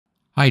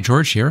Hi,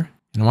 George here,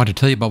 and I want to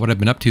tell you about what I've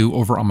been up to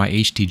over on my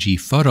HTG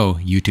Photo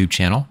YouTube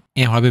channel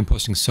and how I've been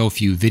posting so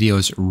few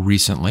videos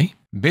recently.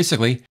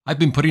 Basically, I've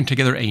been putting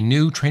together a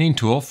new training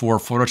tool for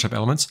Photoshop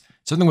Elements,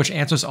 something which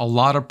answers a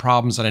lot of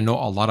problems that I know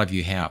a lot of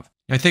you have.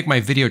 I think my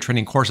video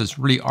training courses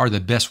really are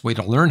the best way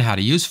to learn how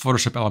to use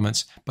Photoshop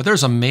Elements, but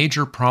there's a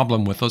major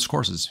problem with those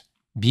courses.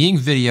 Being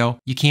video,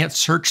 you can't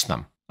search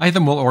them. I have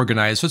them well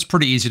organized, so it's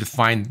pretty easy to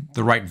find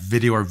the right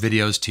video or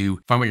videos to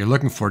find what you're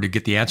looking for to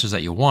get the answers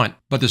that you want,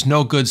 but there's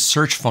no good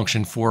search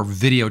function for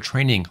video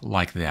training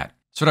like that.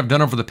 So what I've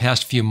done over the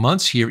past few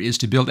months here is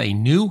to build a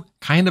new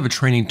kind of a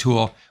training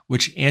tool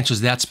which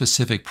answers that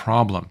specific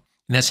problem.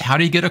 And that's how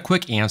do you get a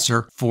quick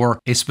answer for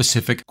a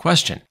specific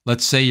question.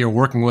 Let's say you're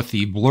working with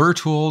the blur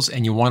tools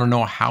and you want to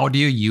know how do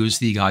you use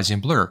the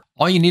Gaussian blur.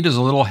 All you need is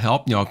a little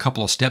help, a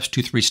couple of steps,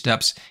 2-3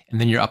 steps,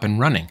 and then you're up and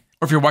running.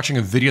 Or if you're watching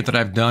a video that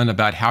I've done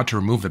about how to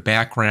remove a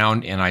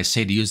background and I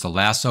say to use the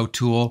lasso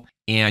tool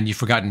and you've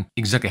forgotten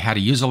exactly how to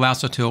use the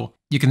lasso tool,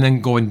 you can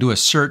then go and do a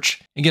search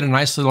and get a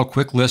nice little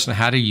quick list on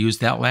how to use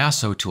that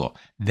lasso tool.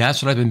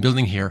 That's what I've been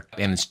building here,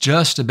 and it's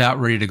just about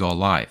ready to go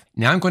live.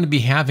 Now I'm going to be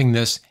having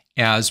this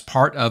as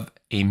part of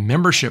a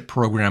membership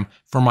program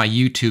for my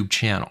YouTube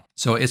channel.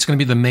 So it's going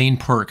to be the main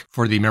perk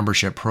for the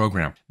membership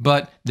program.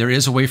 But there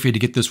is a way for you to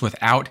get this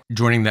without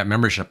joining that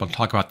membership. I'll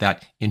talk about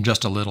that in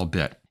just a little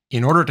bit.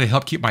 In order to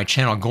help keep my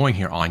channel going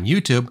here on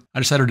YouTube, I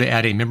decided to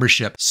add a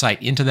membership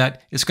site into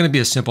that. It's going to be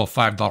a simple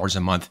 $5 a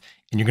month,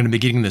 and you're going to be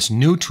getting this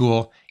new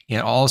tool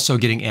and also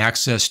getting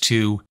access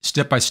to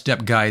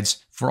step-by-step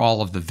guides for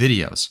all of the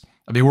videos.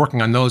 I'll be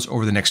working on those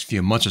over the next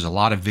few months. There's a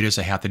lot of videos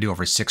I have to do,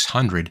 over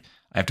 600.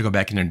 I have to go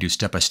back in and do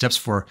step-by-steps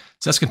for,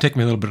 so that's going to take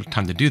me a little bit of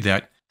time to do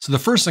that. So the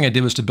first thing I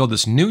did was to build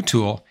this new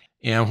tool,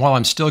 and while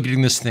I'm still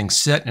getting this thing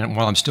set and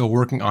while I'm still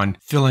working on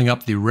filling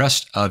up the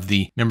rest of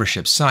the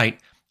membership site,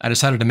 I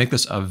decided to make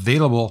this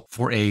available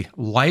for a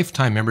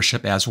lifetime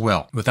membership as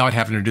well, without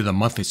having to do the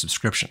monthly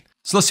subscription.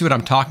 So let's see what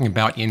I'm talking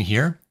about in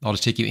here. I'll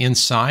just take you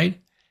inside.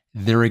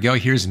 There we go.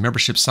 Here's the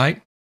membership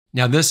site.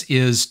 Now this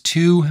is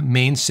 2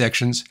 main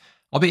sections.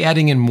 I'll be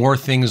adding in more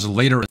things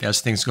later as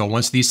things go.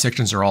 Once these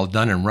sections are all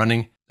done and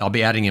running, I'll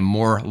be adding in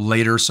more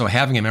later. So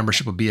having a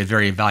membership will be a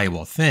very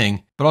valuable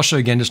thing, but I'll show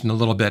you again just in a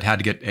little bit how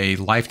to get a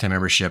lifetime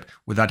membership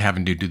without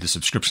having to do the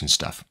subscription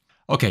stuff.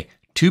 Okay,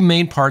 2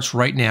 main parts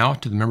right now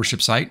to the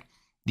membership site.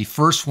 The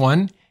first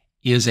one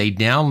is a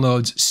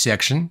downloads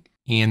section,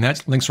 and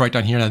that links right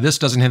down here. Now this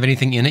doesn't have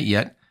anything in it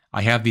yet.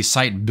 I have the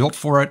site built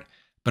for it,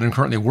 but I'm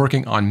currently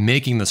working on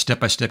making the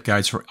step-by-step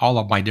guides for all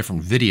of my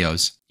different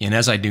videos. And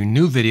as I do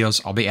new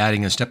videos, I'll be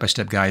adding in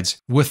step-by-step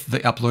guides with the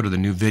upload of the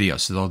new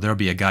videos. So there'll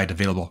be a guide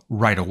available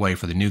right away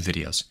for the new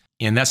videos.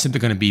 And that's simply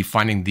going to be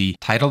finding the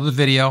title of the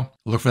video,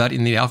 look for that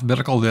in the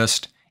alphabetical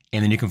list,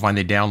 and then you can find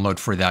the download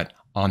for that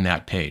on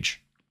that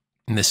page.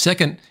 And the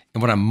second,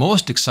 and what I'm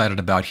most excited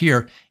about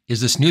here, is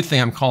this new thing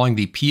I'm calling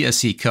the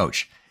PSE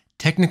Coach.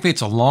 Technically,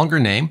 it's a longer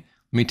name.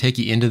 Let me take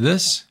you into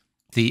this.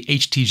 The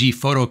HTG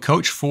Photo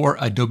Coach for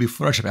Adobe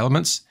Photoshop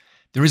Elements.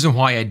 The reason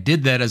why I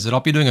did that is that I'll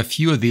be doing a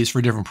few of these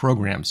for different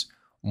programs.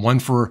 One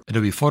for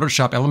Adobe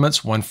Photoshop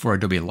Elements, one for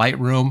Adobe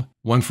Lightroom,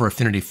 one for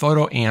Affinity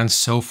Photo, and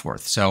so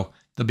forth. So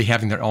they'll be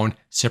having their own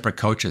separate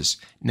coaches.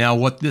 Now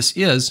what this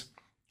is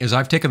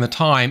I've taken the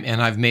time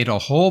and I've made a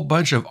whole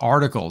bunch of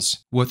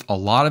articles with a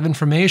lot of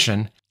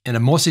information, and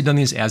I've mostly done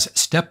these as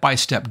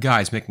step-by-step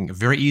guides, making it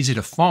very easy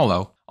to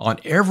follow on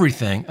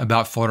everything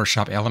about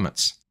Photoshop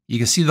Elements. You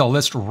can see the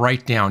list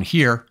right down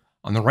here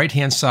on the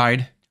right-hand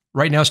side.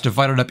 Right now it's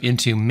divided up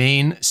into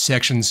main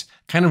sections,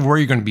 kind of where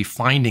you're going to be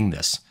finding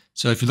this.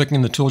 So if you're looking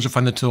in the tools, you'll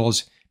find the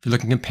tools. If you're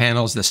looking in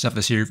panels, the stuff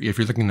is here. If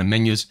you're looking in the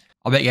menus,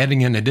 I'll be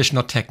adding in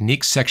additional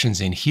technique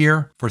sections in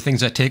here for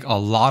things that take a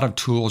lot of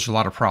tools, a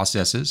lot of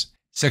processes.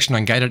 Section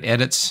on guided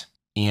edits,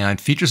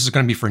 and features is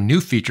going to be for new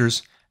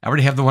features. I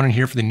already have the one in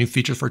here for the new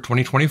features for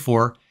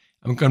 2024.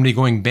 I'm going to be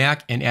going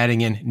back and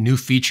adding in new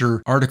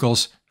feature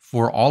articles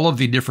for all of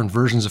the different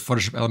versions of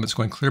Photoshop Elements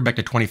going clear back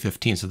to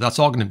 2015. So that's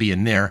all going to be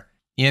in there,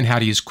 and how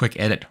to use Quick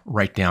Edit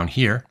right down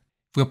here.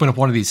 If we open up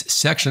one of these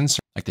sections,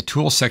 like the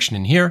tools section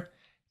in here,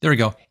 there we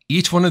go.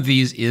 Each one of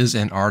these is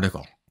an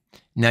article.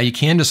 Now you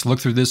can just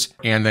look through this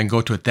and then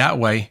go to it that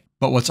way,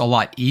 but what's a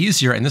lot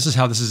easier, and this is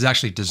how this is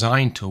actually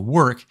designed to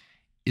work,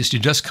 is to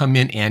just come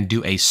in and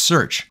do a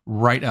search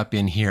right up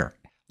in here.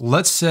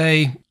 Let's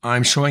say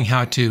I'm showing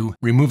how to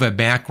remove a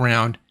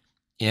background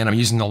and I'm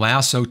using the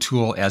lasso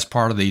tool as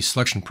part of the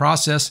selection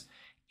process,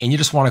 and you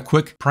just want a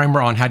quick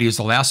primer on how to use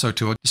the lasso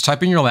tool. Just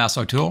type in your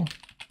lasso tool.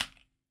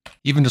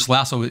 Even just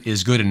lasso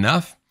is good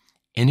enough.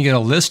 And you get a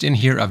list in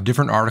here of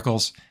different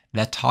articles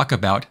that talk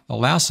about the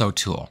lasso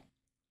tool.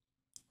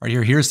 Right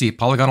here, here's the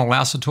polygonal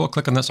lasso tool.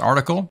 Click on this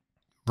article,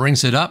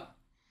 brings it up,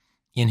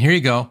 and here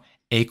you go.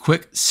 A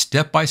quick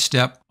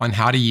step-by-step on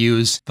how to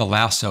use the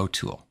lasso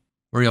tool,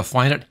 where you'll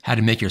find it, how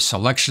to make your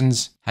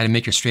selections, how to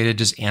make your straight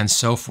edges, and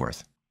so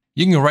forth.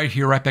 You can go right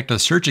here, right back to the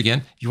search again.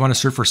 If you want to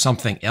search for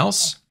something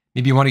else,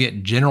 maybe you want to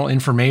get general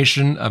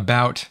information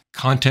about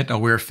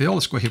content-aware fill.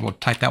 Let's go ahead and we'll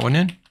type that one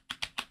in.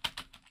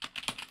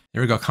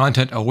 There we go,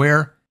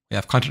 content-aware. We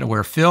have Content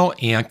Aware Fill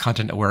and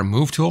Content Aware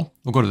Move tool.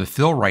 We'll go to the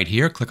fill right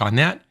here, click on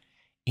that,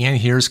 and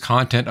here's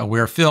Content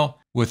Aware Fill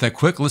with a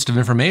quick list of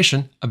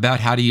information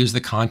about how to use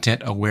the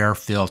Content Aware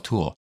Fill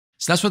tool.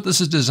 So that's what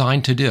this is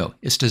designed to do.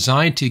 It's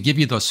designed to give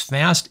you those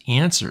fast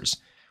answers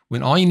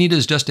when all you need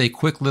is just a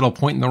quick little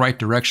point in the right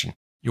direction.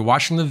 You're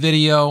watching the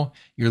video,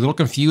 you're a little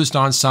confused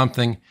on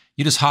something,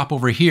 you just hop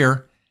over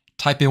here,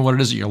 type in what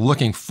it is that you're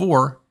looking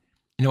for,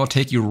 and it will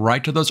take you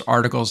right to those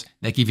articles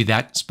that give you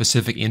that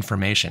specific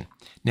information.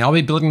 Now, I'll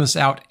be building this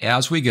out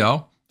as we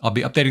go. I'll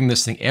be updating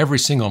this thing every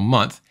single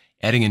month,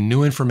 adding in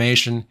new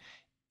information.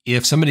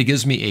 If somebody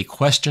gives me a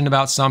question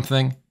about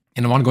something,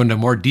 and I want to go into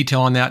more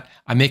detail on that,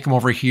 I may come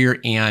over here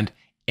and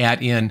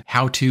add in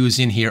how-tos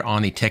in here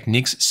on the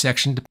techniques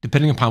section,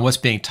 depending upon what's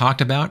being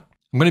talked about.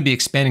 I'm going to be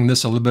expanding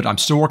this a little bit. I'm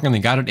still working on the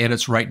guided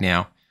edits right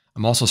now.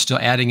 I'm also still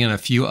adding in a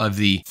few of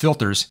the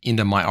filters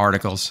into my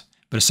articles.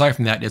 But aside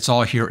from that, it's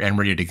all here and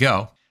ready to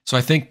go. So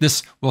I think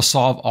this will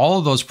solve all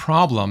of those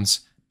problems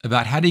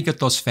about how do you get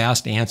those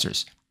fast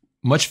answers.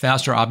 Much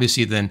faster,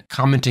 obviously, than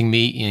commenting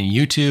me in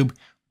YouTube,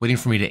 waiting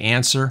for me to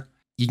answer.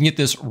 You can get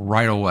this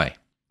right away.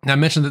 Now, I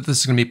mentioned that this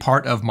is going to be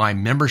part of my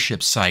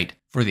membership site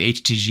for the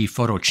HTG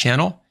Photo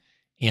channel,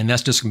 and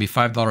that's just going to be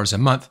 $5 a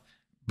month.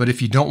 But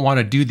if you don't want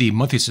to do the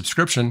monthly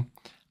subscription,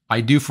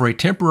 I do for a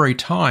temporary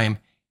time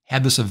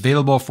have this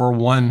available for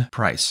one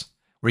price,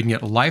 where you can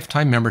get a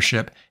lifetime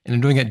membership, and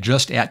I'm doing it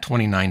just at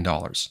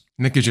 $29.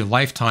 And that gives you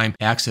lifetime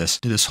access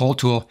to this whole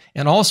tool,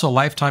 and also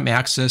lifetime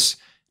access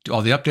to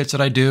all the updates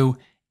that I do,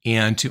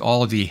 and to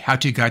all of the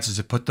how-to guides as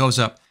I put those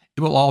up.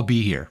 It will all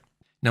be here.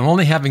 Now, I'm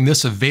only having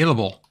this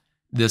available,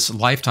 this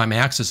lifetime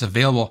access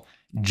available,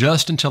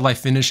 just until I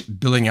finish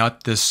building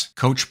out this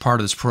coach part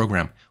of this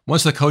program.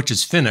 Once the coach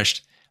is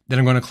finished, then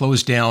I'm going to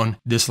close down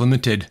this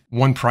limited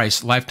one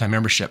price lifetime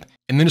membership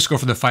and then just go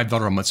for the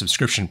 $5 a month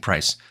subscription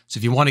price. So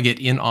if you want to get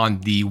in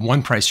on the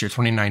one price here,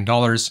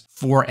 $29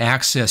 for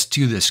access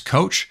to this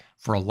coach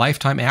for a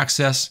lifetime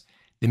access,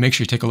 then make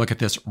sure you take a look at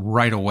this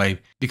right away,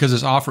 because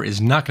this offer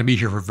is not going to be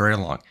here for very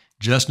long,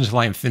 just until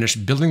I am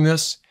finished building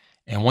this.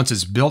 And once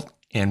it's built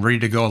and ready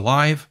to go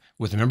live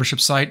with the membership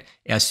site,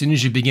 as soon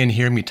as you begin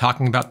hearing me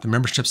talking about the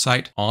membership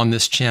site on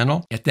this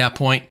channel, at that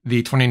point,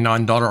 the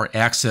 $29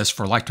 access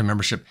for lifetime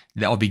membership,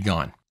 that will be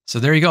gone. So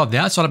there you go.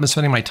 That's what I've been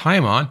spending my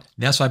time on.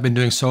 That's why I've been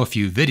doing so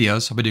few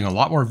videos. I'll be doing a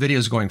lot more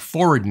videos going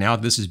forward now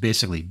this is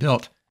basically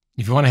built.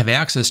 If you want to have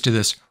access to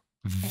this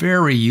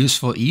very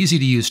useful, easy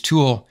to use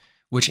tool,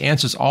 which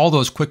answers all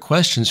those quick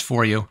questions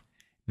for you,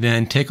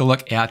 then take a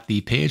look at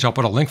the page. I'll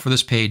put a link for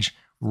this page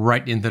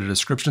right in the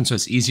description so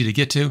it's easy to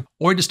get to,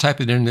 or just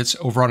type it in. It's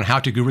over on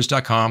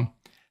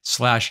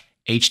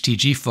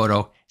howtogurus.com/HTG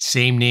Photo,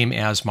 same name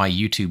as my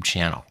YouTube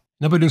channel.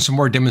 And I'll be doing some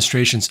more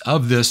demonstrations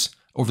of this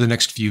over the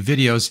next few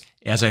videos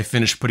as I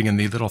finish putting in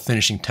the little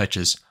finishing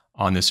touches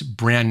on this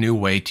brand new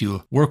way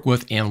to work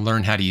with and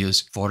learn how to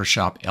use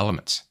Photoshop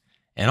elements.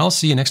 And I'll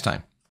see you next time.